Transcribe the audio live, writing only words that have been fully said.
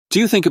Do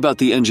you think about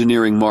the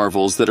engineering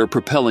marvels that are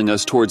propelling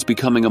us towards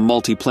becoming a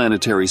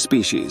multi-planetary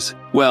species?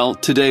 Well,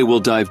 today we'll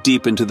dive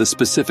deep into the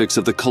specifics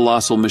of the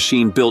colossal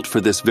machine built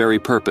for this very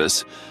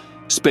purpose,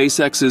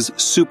 SpaceX's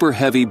Super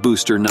Heavy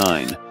Booster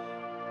 9.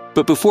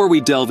 But before we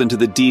delve into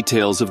the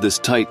details of this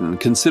titan,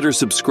 consider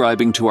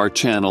subscribing to our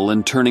channel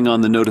and turning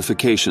on the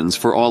notifications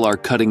for all our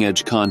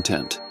cutting-edge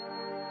content.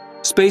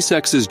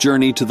 SpaceX's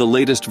journey to the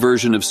latest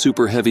version of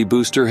Super Heavy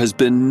Booster has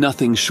been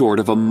nothing short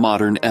of a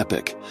modern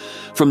epic.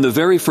 From the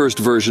very first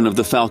version of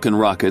the Falcon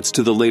rockets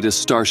to the latest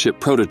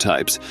Starship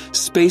prototypes,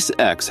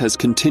 SpaceX has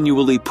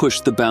continually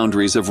pushed the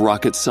boundaries of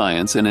rocket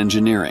science and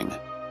engineering.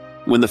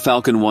 When the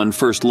Falcon 1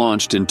 first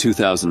launched in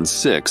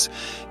 2006,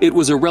 it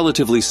was a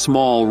relatively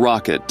small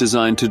rocket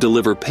designed to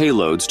deliver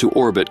payloads to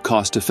orbit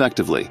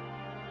cost-effectively.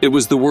 It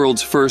was the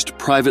world's first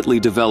privately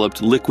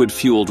developed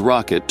liquid-fueled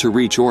rocket to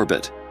reach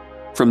orbit.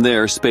 From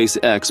there,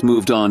 SpaceX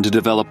moved on to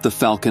develop the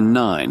Falcon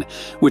 9,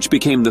 which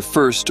became the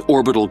first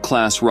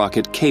Orbital-class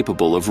rocket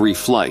capable of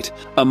reflight,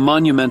 a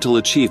monumental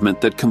achievement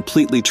that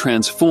completely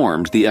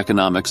transformed the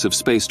economics of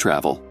space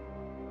travel.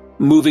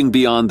 Moving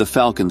beyond the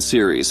Falcon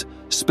series,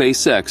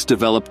 SpaceX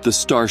developed the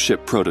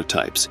Starship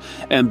prototypes,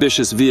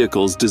 ambitious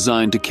vehicles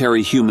designed to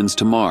carry humans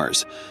to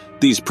Mars.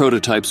 These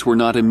prototypes were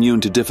not immune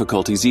to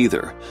difficulties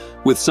either,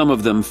 with some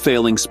of them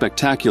failing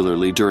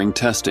spectacularly during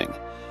testing.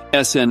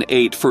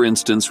 SN8, for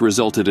instance,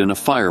 resulted in a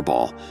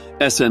fireball.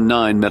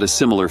 SN9 met a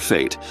similar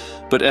fate,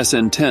 but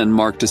SN10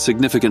 marked a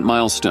significant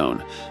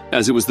milestone,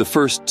 as it was the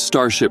first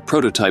Starship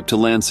prototype to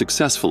land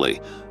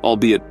successfully,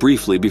 albeit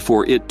briefly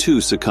before it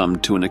too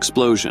succumbed to an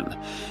explosion.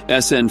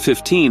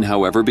 SN15,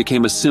 however,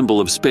 became a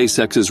symbol of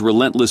SpaceX's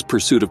relentless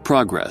pursuit of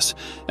progress,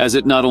 as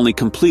it not only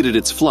completed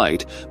its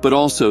flight, but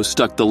also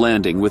stuck the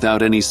landing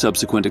without any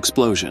subsequent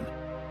explosion.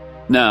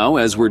 Now,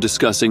 as we're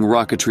discussing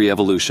rocketry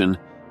evolution,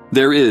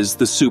 there is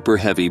the Super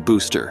Heavy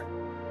Booster.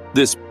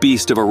 This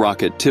beast of a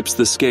rocket tips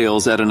the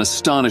scales at an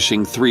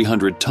astonishing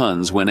 300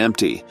 tons when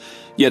empty,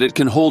 yet it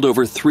can hold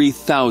over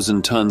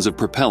 3,000 tons of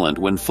propellant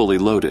when fully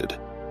loaded.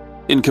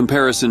 In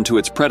comparison to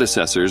its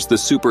predecessors, the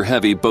Super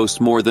Heavy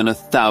boasts more than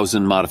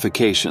 1,000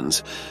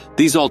 modifications.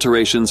 These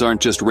alterations aren't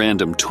just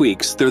random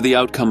tweaks, they're the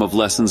outcome of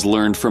lessons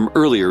learned from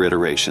earlier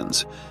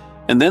iterations.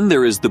 And then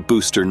there is the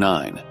Booster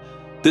 9.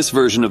 This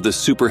version of the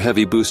Super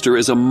Heavy Booster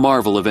is a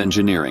marvel of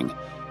engineering,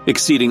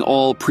 exceeding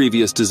all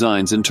previous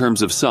designs in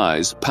terms of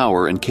size,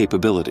 power, and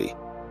capability.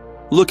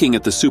 Looking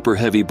at the Super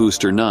Heavy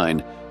Booster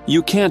 9,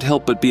 you can't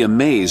help but be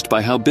amazed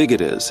by how big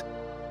it is.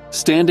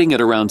 Standing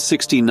at around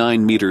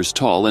 69 meters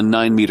tall and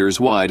 9 meters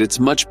wide, it's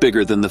much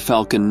bigger than the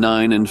Falcon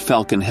 9 and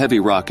Falcon Heavy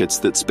rockets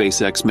that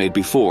SpaceX made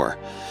before.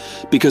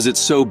 Because it's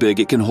so big,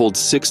 it can hold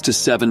 6 to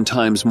 7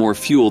 times more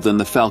fuel than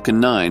the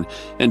Falcon 9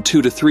 and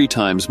 2 to 3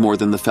 times more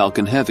than the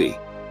Falcon Heavy.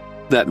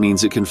 That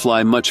means it can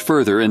fly much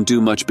further and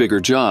do much bigger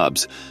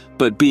jobs,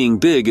 but being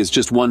big is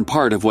just one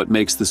part of what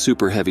makes the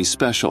Super Heavy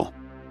special.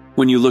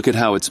 When you look at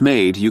how it's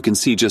made, you can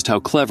see just how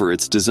clever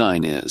its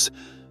design is.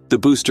 The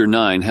Booster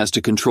 9 has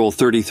to control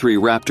 33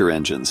 Raptor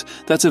engines.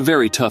 That's a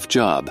very tough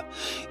job.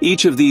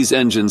 Each of these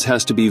engines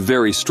has to be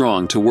very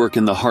strong to work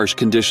in the harsh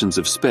conditions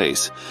of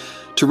space.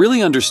 To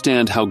really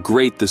understand how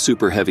great the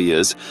Super Heavy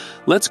is,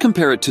 let's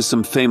compare it to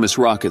some famous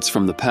rockets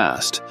from the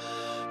past.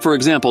 For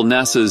example,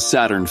 NASA's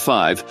Saturn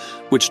V,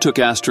 which took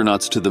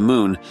astronauts to the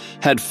moon,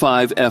 had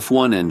 5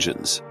 F1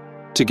 engines.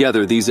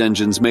 Together, these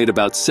engines made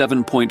about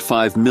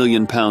 7.5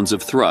 million pounds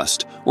of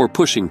thrust, or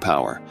pushing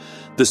power.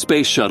 The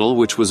Space Shuttle,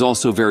 which was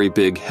also very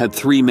big, had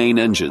 3 main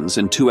engines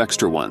and 2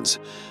 extra ones.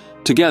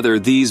 Together,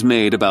 these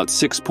made about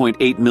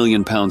 6.8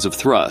 million pounds of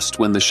thrust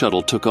when the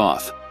shuttle took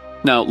off.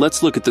 Now,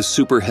 let's look at the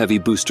Super Heavy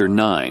Booster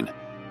 9.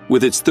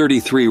 With its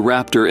 33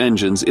 Raptor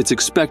engines, it's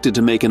expected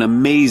to make an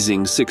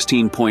amazing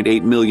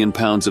 16.8 million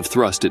pounds of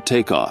thrust at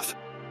takeoff.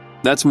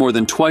 That's more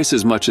than twice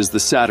as much as the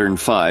Saturn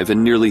V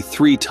and nearly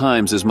 3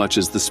 times as much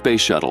as the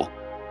Space Shuttle.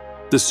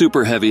 The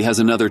Super Heavy has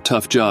another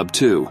tough job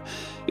too.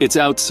 Its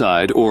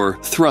outside, or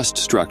thrust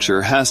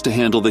structure, has to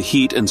handle the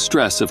heat and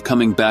stress of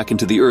coming back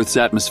into the Earth's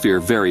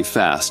atmosphere very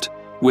fast,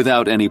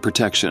 without any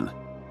protection.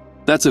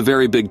 That's a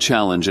very big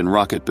challenge in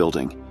rocket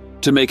building.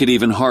 To make it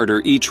even harder,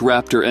 each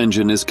Raptor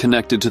engine is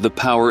connected to the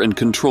power and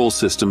control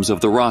systems of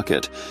the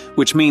rocket,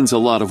 which means a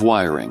lot of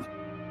wiring.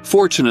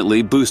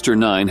 Fortunately, Booster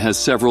 9 has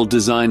several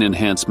design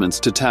enhancements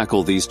to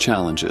tackle these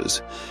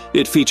challenges.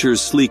 It features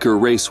sleeker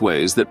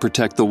raceways that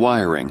protect the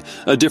wiring,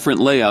 a different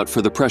layout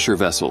for the pressure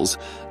vessels,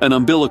 an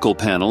umbilical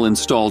panel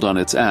installed on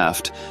its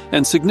aft,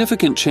 and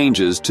significant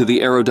changes to the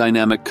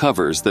aerodynamic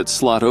covers that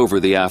slot over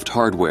the aft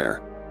hardware.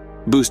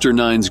 Booster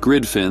 9's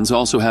grid fins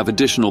also have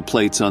additional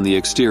plates on the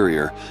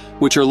exterior,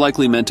 which are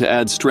likely meant to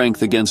add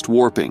strength against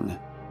warping.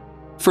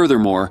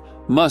 Furthermore,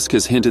 Musk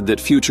has hinted that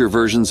future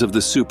versions of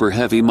the Super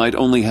Heavy might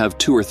only have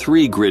 2 or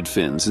 3 grid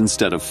fins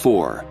instead of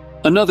 4.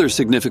 Another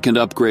significant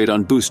upgrade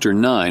on Booster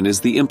 9 is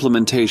the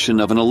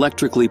implementation of an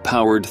electrically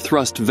powered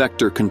thrust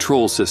vector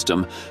control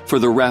system for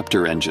the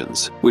Raptor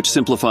engines, which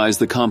simplifies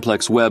the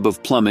complex web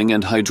of plumbing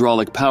and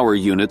hydraulic power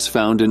units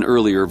found in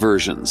earlier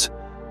versions.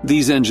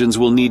 These engines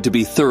will need to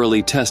be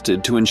thoroughly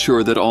tested to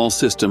ensure that all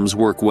systems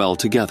work well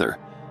together.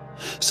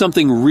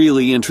 Something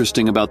really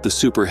interesting about the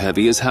Super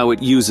Heavy is how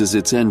it uses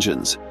its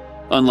engines.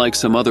 Unlike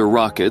some other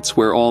rockets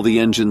where all the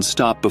engines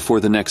stop before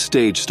the next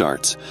stage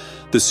starts,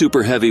 the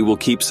Super Heavy will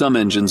keep some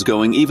engines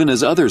going even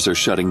as others are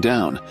shutting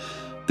down.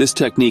 This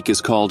technique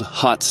is called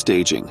hot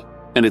staging,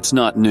 and it's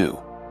not new.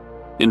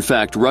 In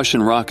fact,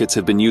 Russian rockets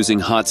have been using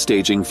hot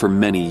staging for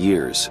many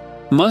years.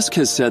 Musk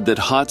has said that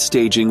hot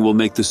staging will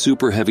make the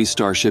Super Heavy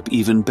Starship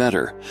even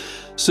better.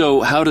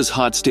 So how does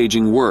hot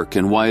staging work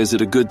and why is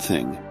it a good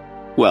thing?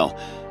 Well,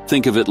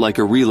 think of it like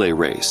a relay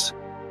race.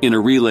 In a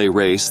relay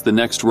race, the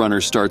next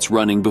runner starts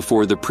running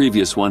before the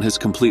previous one has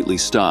completely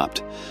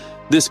stopped.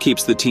 This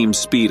keeps the team's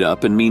speed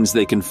up and means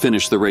they can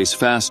finish the race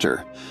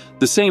faster.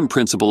 The same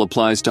principle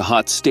applies to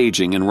hot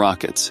staging in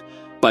rockets.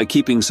 By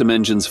keeping some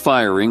engines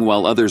firing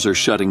while others are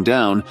shutting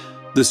down,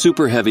 the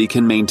Super Heavy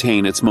can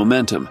maintain its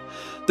momentum.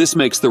 This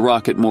makes the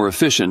rocket more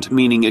efficient,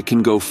 meaning it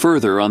can go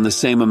further on the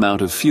same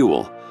amount of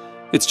fuel.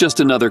 It's just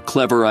another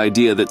clever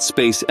idea that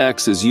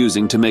SpaceX is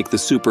using to make the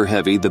Super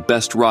Heavy the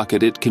best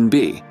rocket it can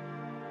be.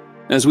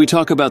 As we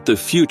talk about the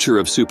future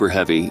of Super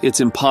Heavy, it's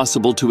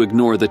impossible to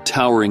ignore the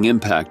towering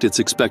impact it's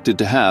expected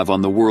to have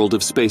on the world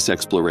of space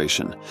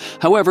exploration.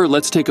 However,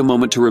 let's take a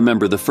moment to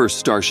remember the first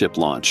Starship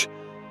launch.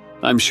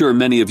 I'm sure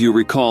many of you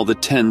recall the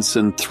tense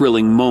and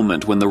thrilling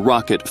moment when the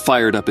rocket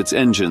fired up its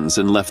engines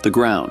and left the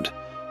ground.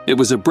 It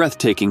was a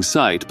breathtaking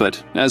sight,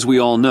 but as we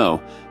all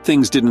know,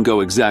 things didn't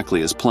go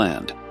exactly as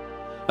planned.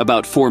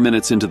 About 4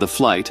 minutes into the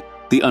flight,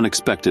 the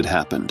unexpected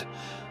happened.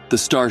 The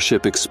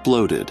Starship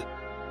exploded.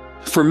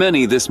 For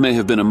many, this may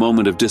have been a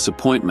moment of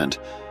disappointment,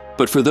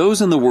 but for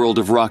those in the world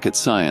of rocket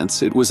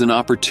science, it was an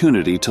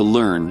opportunity to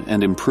learn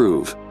and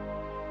improve.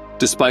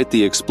 Despite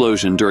the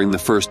explosion during the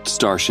first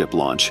Starship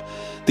launch,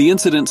 the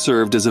incident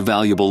served as a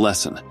valuable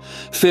lesson.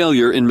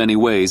 Failure, in many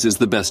ways, is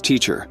the best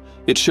teacher.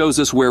 It shows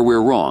us where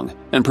we're wrong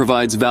and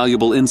provides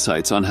valuable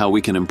insights on how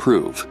we can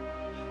improve.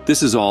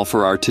 This is all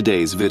for our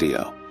today's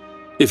video.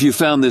 If you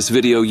found this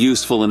video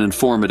useful and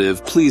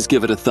informative, please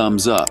give it a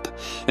thumbs up.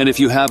 And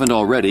if you haven't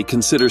already,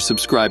 consider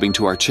subscribing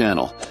to our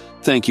channel.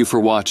 Thank you for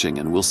watching,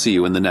 and we'll see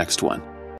you in the next one.